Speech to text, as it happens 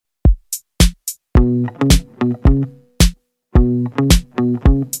Hey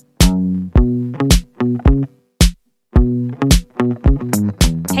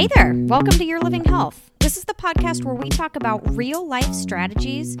there, welcome to Your Living Health. This is the podcast where we talk about real-life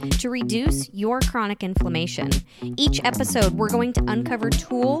strategies to reduce your chronic inflammation. Each episode, we're going to uncover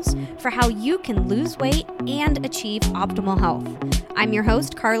tools for how you can lose weight and achieve optimal health. I'm your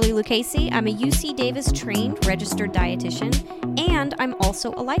host, Carly Lucchese. I'm a UC Davis trained registered dietitian, and I'm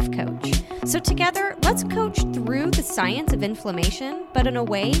also a life coach. So together, let's coach through the science of inflammation, but in a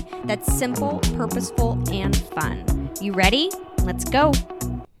way that's simple, purposeful, and fun. You ready? Let's go.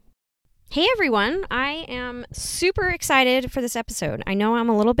 Hey everyone, I am super excited for this episode. I know I'm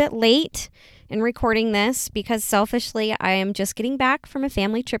a little bit late in recording this because selfishly I am just getting back from a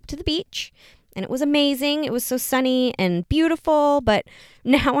family trip to the beach and it was amazing. It was so sunny and beautiful, but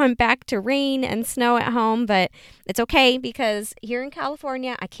now I'm back to rain and snow at home, but it's okay because here in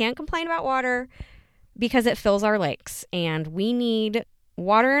California, I can't complain about water because it fills our lakes and we need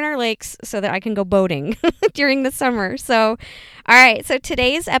water in our lakes so that I can go boating during the summer. So, all right. So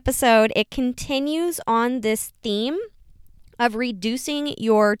today's episode, it continues on this theme of reducing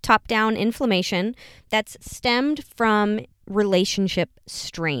your top-down inflammation that's stemmed from relationship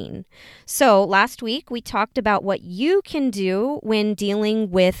strain. So last week, we talked about what you can do when dealing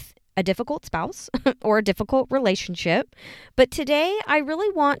with a difficult spouse or a difficult relationship. But today, I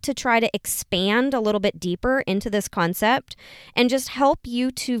really want to try to expand a little bit deeper into this concept and just help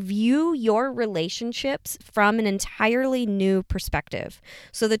you to view your relationships from an entirely new perspective.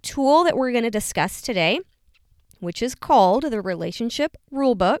 So the tool that we're going to discuss today, which is called the Relationship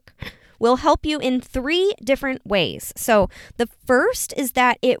Rulebook, will help you in 3 different ways. So the first is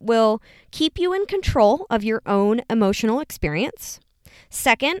that it will keep you in control of your own emotional experience.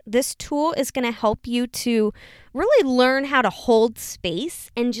 Second, this tool is going to help you to really learn how to hold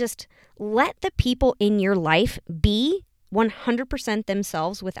space and just let the people in your life be 100%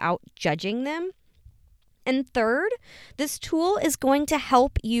 themselves without judging them. And third, this tool is going to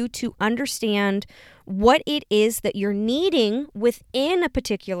help you to understand what it is that you're needing within a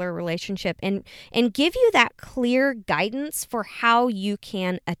particular relationship and give you that clear guidance for how you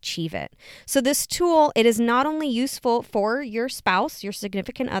can achieve it. So this tool, it is not only useful for your spouse, your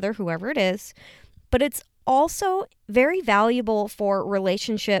significant other, whoever it is, but it's also very valuable for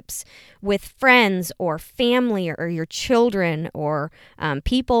relationships with friends or family or your children or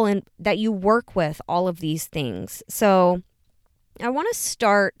people that you work with, all of these things. So I want to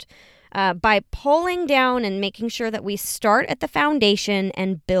start by pulling down and making sure that we start at the foundation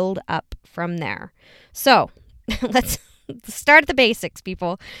and build up from there. So let's start at the basics,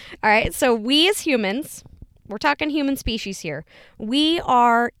 people. All right. So we as humans, we're talking human species here. We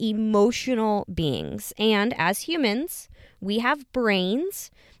are emotional beings. And as humans, we have brains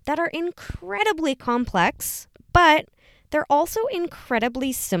that are incredibly complex, but they're also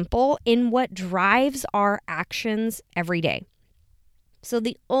incredibly simple in what drives our actions every day. So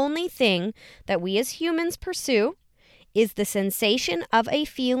the only thing that we as humans pursue is the sensation of a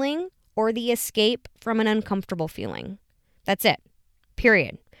feeling or the escape from an uncomfortable feeling. That's it.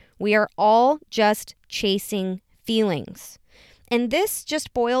 Period. We are all just chasing feelings. And this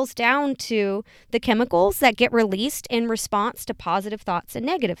just boils down to the chemicals that get released in response to positive thoughts and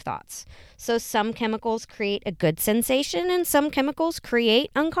negative thoughts. So some chemicals create a good sensation and some chemicals create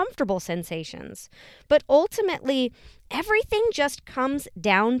uncomfortable sensations. But ultimately, everything just comes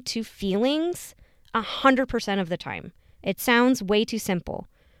down to feelings 100% of the time. It sounds way too simple,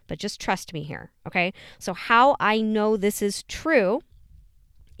 but just trust me here, okay? So how I know this is true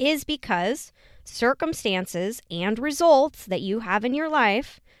is because circumstances and results that you have in your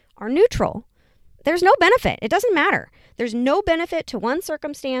life are neutral. There's no benefit. It doesn't matter. There's no benefit to one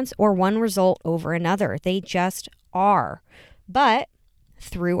circumstance or one result over another. They just are. But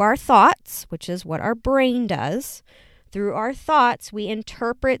through our thoughts, which is what our brain does, through our thoughts, we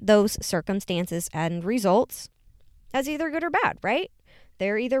interpret those circumstances and results as either good or bad, right?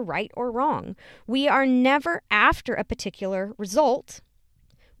 They're either right or wrong. We are never after a particular result.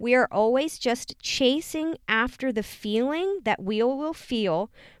 We are always just chasing after the feeling that we will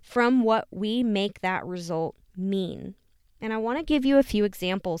feel from what we make that result mean. And I want to give you a few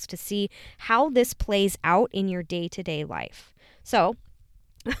examples to see how this plays out in your day-to-day life. So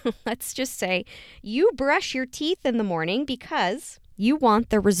let's just say you brush your teeth in the morning because you want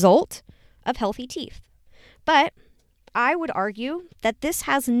the result of healthy teeth. But I would argue that this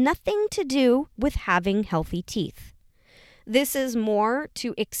has nothing to do with having healthy teeth. This is more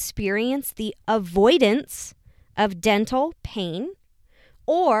to experience the avoidance of dental pain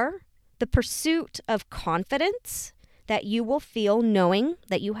or the pursuit of confidence that you will feel knowing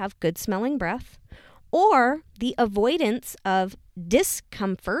that you have good smelling breath, or the avoidance of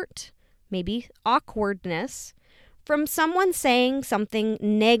discomfort, maybe awkwardness, from someone saying something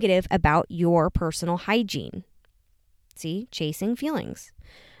negative about your personal hygiene. See, chasing feelings.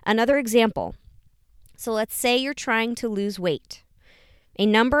 Another example. So let's say you're trying to lose weight. A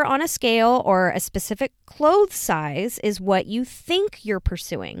number on a scale or a specific clothes size is what you think you're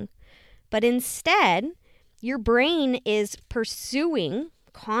pursuing. But instead, your brain is pursuing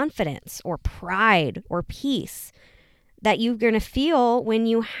confidence or pride or peace that you're going to feel when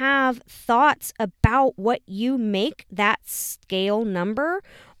you have thoughts about what you make that scale number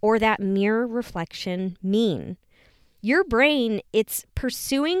or that mirror reflection mean. Your brain, it's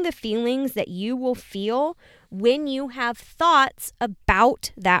pursuing the feelings that you will feel when you have thoughts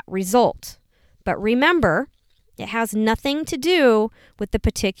about that result. But remember, it has nothing to do with the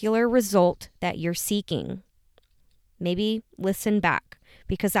particular result that you're seeking. Maybe listen back,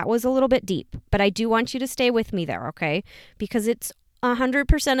 because that was a little bit deep, but I do want you to stay with me there, okay? Because it's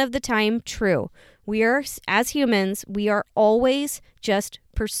 100% of the time true. We are, as humans, we are always just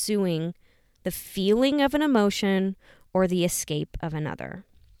pursuing the feeling of an emotion or the escape of another.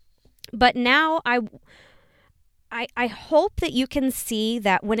 But now I hope that you can see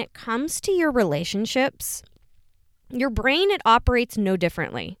that when it comes to your relationships, your brain, it operates no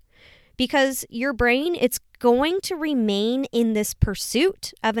differently. Because your brain, it's going to remain in this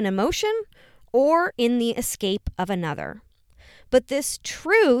pursuit of an emotion or in the escape of another. But this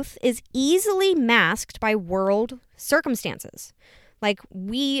truth is easily masked by world circumstances. Like,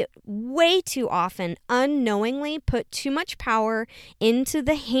 we way too often unknowingly put too much power into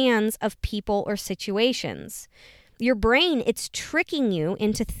the hands of people or situations. Your brain, it's tricking you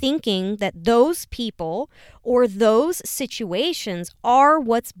into thinking that those people or those situations are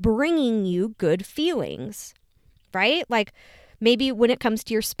what's bringing you good feelings, right? Like maybe when it comes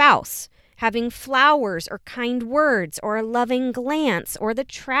to your spouse, having flowers or kind words or a loving glance or the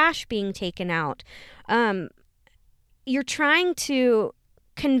trash being taken out. You're trying to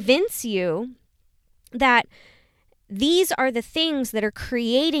convince you that these are the things that are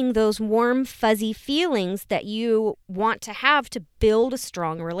creating those warm, fuzzy feelings that you want to have to build a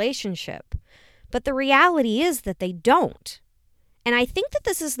strong relationship. But the reality is that they don't. And I think that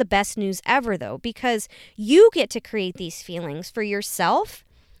this is the best news ever, though, because you get to create these feelings for yourself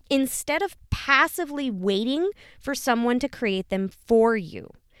instead of passively waiting for someone to create them for you.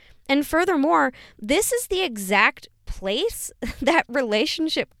 And furthermore, this is the exact place that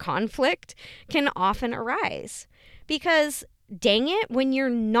relationship conflict can often arise. Because dang it, when you're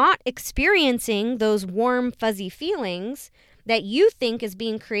not experiencing those warm, fuzzy feelings that you think is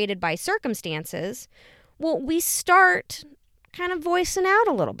being created by circumstances, well, we start kind of voicing out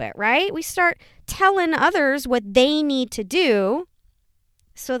a little bit, right? We start telling others what they need to do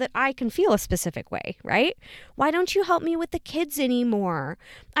so that I can feel a specific way, right? Why don't you help me with the kids anymore?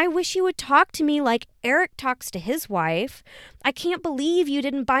 I wish you would talk to me like Eric talks to his wife. I can't believe you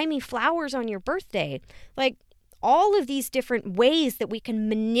didn't buy me flowers on your birthday. Like, all of these different ways that we can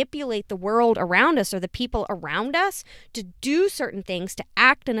manipulate the world around us or the people around us to do certain things, to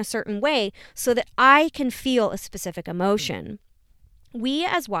act in a certain way so that I can feel a specific emotion. We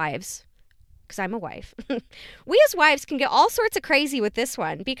as wives, because I'm a wife, we as wives can get all sorts of crazy with this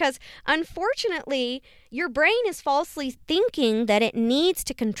one because unfortunately your brain is falsely thinking that it needs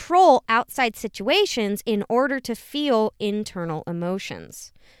to control outside situations in order to feel internal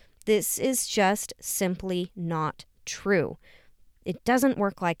emotions. This is just simply not true. It doesn't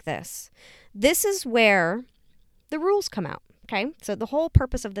work like this. This is where the rules come out, okay? So the whole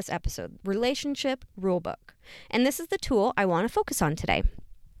purpose of this episode, Relationship Rulebook. And this is the tool I want to focus on today.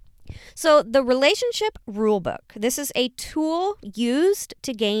 So the Relationship Rulebook, this is a tool used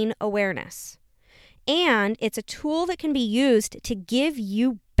to gain awareness. And it's a tool that can be used to give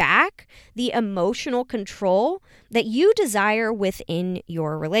you back the emotional control that you desire within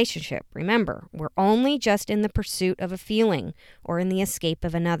your relationship. Remember, we're only just in the pursuit of a feeling or in the escape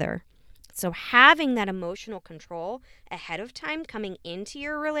of another. So having that emotional control ahead of time coming into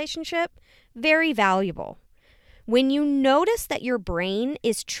your relationship, very valuable. When you notice that your brain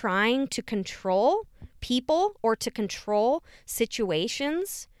is trying to control people or to control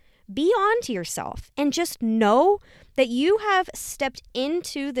situations, be on to yourself and just know that you have stepped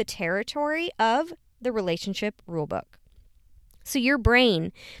into the territory of the Relationship Rulebook. So your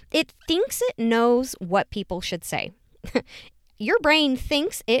brain, it thinks it knows what people should say. Your brain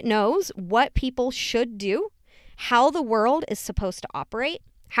thinks it knows what people should do, how the world is supposed to operate,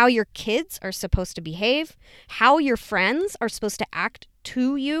 how your kids are supposed to behave, how your friends are supposed to act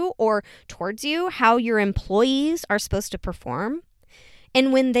to you or towards you, how your employees are supposed to perform.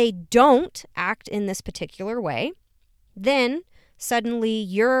 And when they don't act in this particular way, then suddenly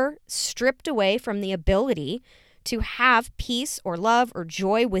you're stripped away from the ability to have peace or love or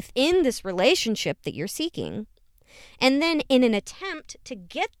joy within this relationship that you're seeking. And then in an attempt to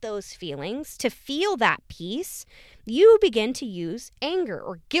get those feelings, to feel that peace, you begin to use anger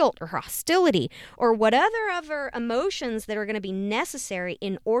or guilt or hostility or whatever other emotions that are going to be necessary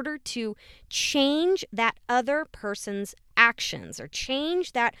in order to change that other person's actions or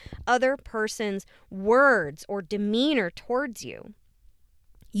change that other person's words or demeanor towards you.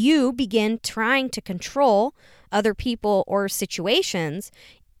 You begin trying to control other people or situations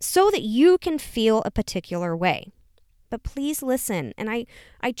so that you can feel a particular way. But please listen, and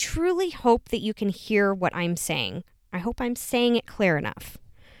I truly hope that you can hear what I'm saying. I hope I'm saying it clear enough.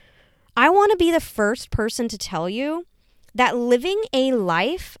 I want to be the first person to tell you that living a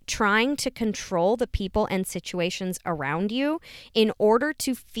life trying to control the people and situations around you in order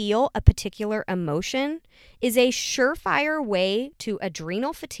to feel a particular emotion is a surefire way to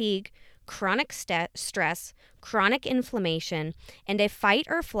adrenal fatigue, chronic stress, chronic inflammation, and a fight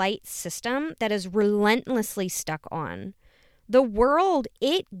or flight system that is relentlessly stuck on. The world,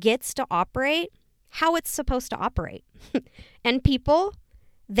 it gets to operate how it's supposed to operate. And people,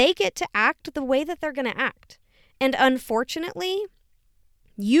 they get to act the way that they're going to act. And unfortunately,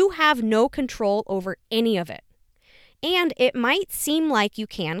 you have no control over any of it. And it might seem like you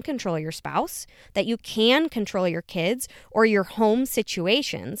can control your spouse, that you can control your kids or your home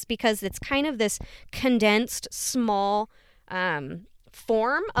situations, because it's kind of this condensed, small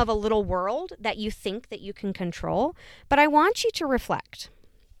form of a little world that you think that you can control. But I want you to reflect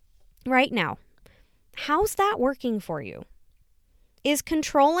right now. How's that working for you? Is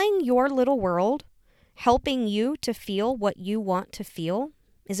controlling your little world helping you to feel what you want to feel?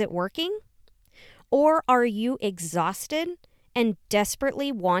 Is it working? Or are you exhausted and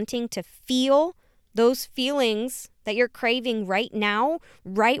desperately wanting to feel those feelings that you're craving right now,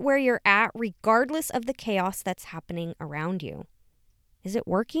 right where you're at, regardless of the chaos that's happening around you? Is it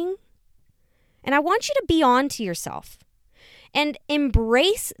working? And I want you to be on to yourself and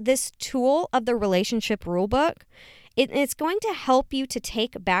embrace this tool of the relationship rulebook. It's going to help you to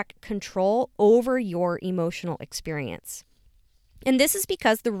take back control over your emotional experience. And this is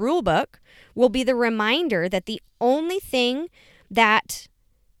because the rulebook will be the reminder that the only thing that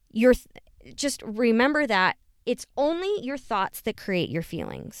just remember that it's only your thoughts that create your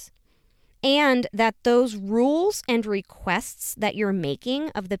feelings. And that those rules and requests that you're making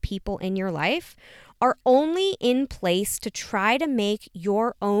of the people in your life are only in place to try to make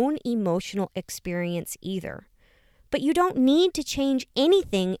your own emotional experience either. But you don't need to change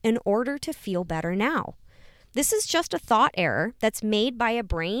anything in order to feel better now. This is just a thought error that's made by a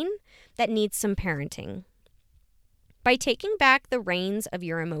brain that needs some parenting. By taking back the reins of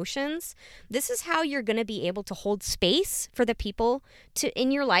your emotions, this is how you're going to be able to hold space for the people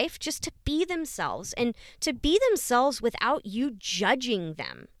in your life just to be themselves, and to be themselves without you judging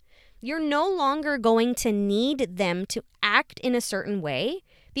them. You're no longer going to need them to act in a certain way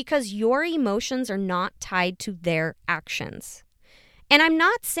because your emotions are not tied to their actions. And I'm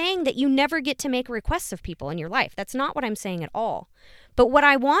not saying that you never get to make requests of people in your life. That's not what I'm saying at all. But what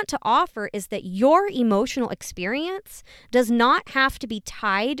I want to offer is that your emotional experience does not have to be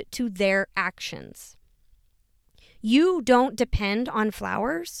tied to their actions. You don't depend on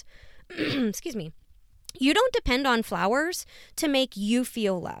flowers. Excuse me. You don't depend on flowers to make you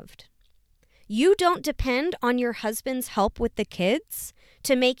feel loved. You don't depend on your husband's help with the kids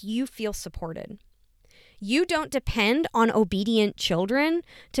to make you feel supported. You don't depend on obedient children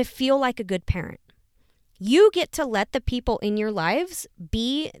to feel like a good parent. You get to let the people in your lives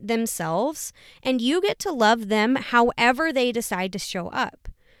be themselves, and you get to love them however they decide to show up.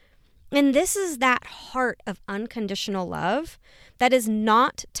 And this is that heart of unconditional love that is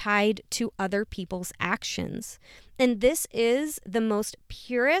not tied to other people's actions. And this is the most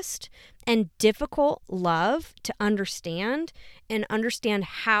purest and difficult love to understand and understand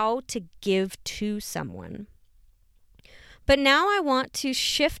how to give to someone. But now I want to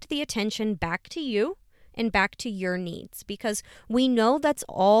shift the attention back to you and back to your needs, because we know that's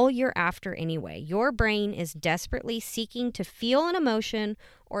all you're after anyway. Your brain is desperately seeking to feel an emotion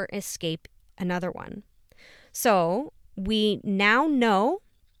or escape another one. So we now know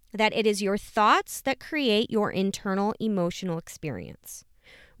that it is your thoughts that create your internal emotional experience.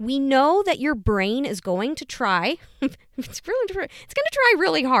 We know that your brain is going to try, it's going to try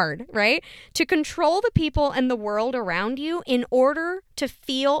really hard, right? To control the people and the world around you in order to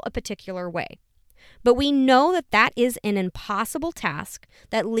feel a particular way. But we know that that is an impossible task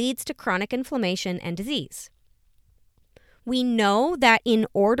that leads to chronic inflammation and disease. We know that in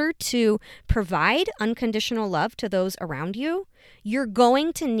order to provide unconditional love to those around you, you're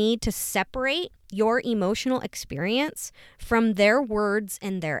going to need to separate your emotional experience from their words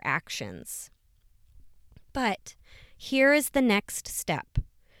and their actions. But here is the next step.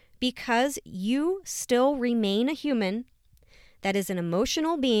 Because you still remain a human that is an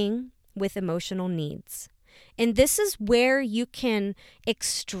emotional being with emotional needs. And this is where you can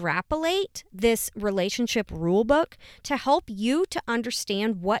extrapolate this relationship rulebook to help you to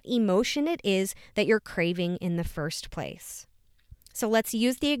understand what emotion it is that you're craving in the first place. So let's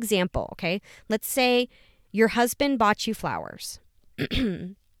use the example, okay? Let's say your husband bought you flowers.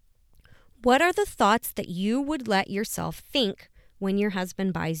 What are the thoughts that you would let yourself think when your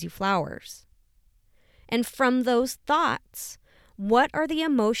husband buys you flowers? And from those thoughts, what are the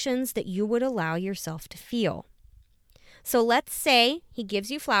emotions that you would allow yourself to feel? So let's say he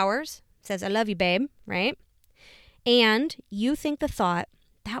gives you flowers, says, "I love you, babe," right? And you think the thought,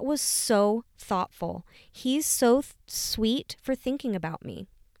 "That was so thoughtful. He's so sweet for thinking about me."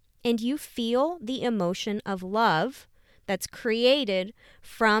 And you feel the emotion of love that's created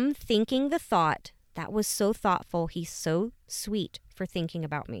from thinking the thought, "That was so thoughtful. He's so sweet for thinking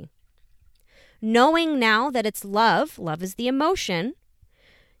about me." Knowing now that it's love is the emotion,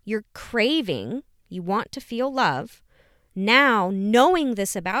 you're craving, you want to feel love. Now, knowing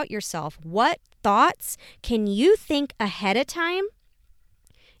this about yourself, what thoughts can you think ahead of time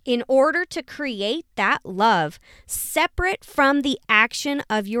in order to create that love separate from the action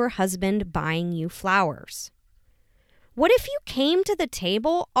of your husband buying you flowers? What if you came to the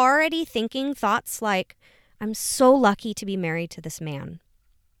table already thinking thoughts like, "I'm so lucky to be married to this man,"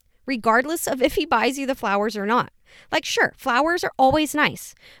 regardless of if he buys you the flowers or not? Like, sure, flowers are always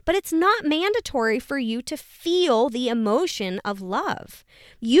nice, but it's not mandatory for you to feel the emotion of love.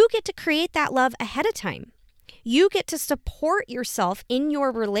 You get to create that love ahead of time. You get to support yourself in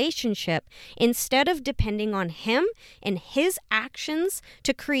your relationship instead of depending on him and his actions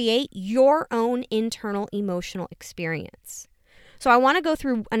to create your own internal emotional experience. So I want to go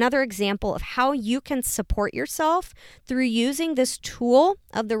through another example of how you can support yourself through using this tool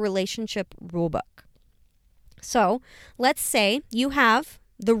of the relationship rulebook. So let's say you have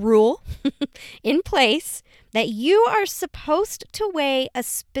the rule in place that you are supposed to weigh a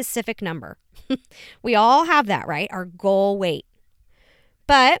specific number. We all have that, right? Our goal weight.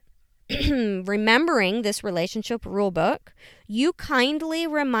 But remembering this relationship rulebook, you kindly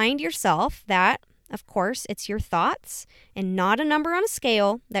remind yourself that, of course, it's your thoughts and not a number on a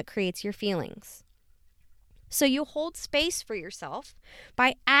scale that creates your feelings. So you hold space for yourself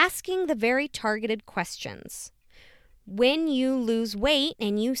by asking the very targeted questions. When you lose weight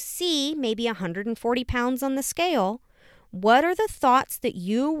and you see maybe 140 pounds on the scale, what are the thoughts that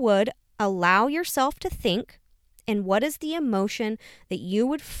you would allow yourself to think, and what is the emotion that you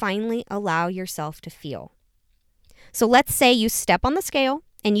would finally allow yourself to feel? So let's say you step on the scale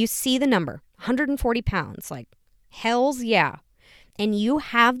and you see the number, 140 pounds, like, hells yeah. And you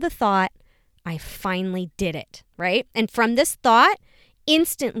have the thought, "I finally did it," right? And from this thought,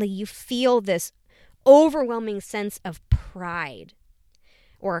 instantly you feel this overwhelming sense of pride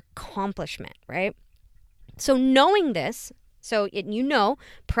or accomplishment, right? So knowing this,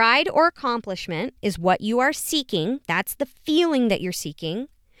 pride or accomplishment is what you are seeking. That's the feeling that you're seeking.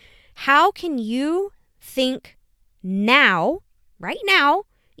 How can you think now, right now,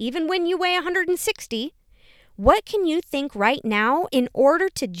 even when you weigh 160, what can you think right now in order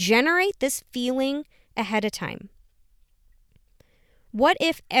to generate this feeling ahead of time? What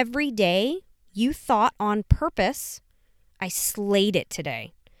if every day you thought on purpose, "I slayed it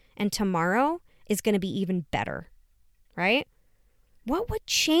today, and tomorrow is going to be even better," right? What would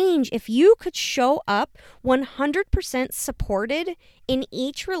change if you could show up 100% supported in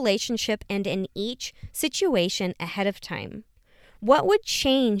each relationship and in each situation ahead of time? What would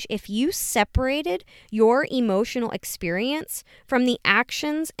change if you separated your emotional experience from the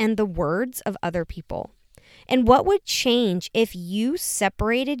actions and the words of other people? And what would change if you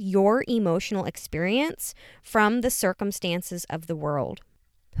separated your emotional experience from the circumstances of the world?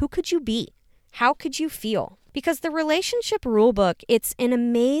 Who could you be? How could you feel? Because the relationship rulebook, it's an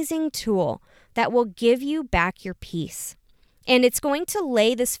amazing tool that will give you back your peace. And it's going to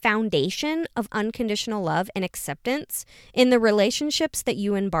lay this foundation of unconditional love and acceptance in the relationships that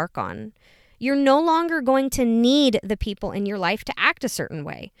you embark on. You're no longer going to need the people in your life to act a certain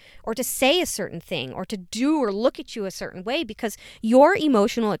way or to say a certain thing or to do or look at you a certain way because your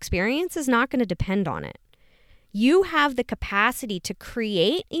emotional experience is not going to depend on it. You have the capacity to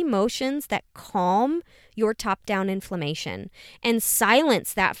create emotions that calm your top-down inflammation and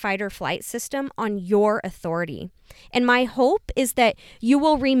silence that fight or flight system on your authority. And my hope is that you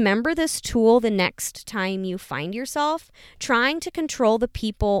will remember this tool the next time you find yourself trying to control the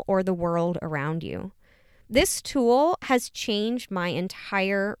people or the world around you. This tool has changed my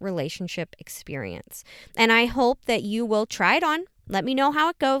entire relationship experience, and I hope that you will try it on. Let me know how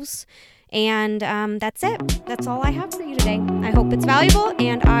it goes. And that's it. That's all I have for you today. I hope it's valuable,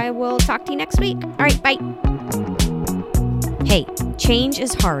 and I will talk to you next week. All right, bye. Hey, change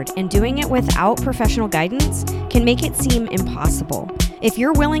is hard, and doing it without professional guidance can make it seem impossible. If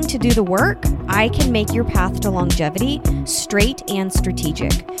you're willing to do the work, I can make your path to longevity straight and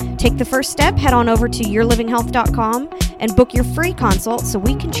strategic. Take the first step, head on over to yourlivinghealth.com and book your free consult so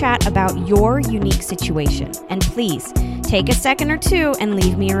we can chat about your unique situation. And please, take a second or two and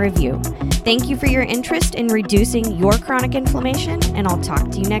leave me a review. Thank you for your interest in reducing your chronic inflammation, and I'll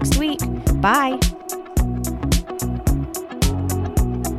talk to you next week. Bye.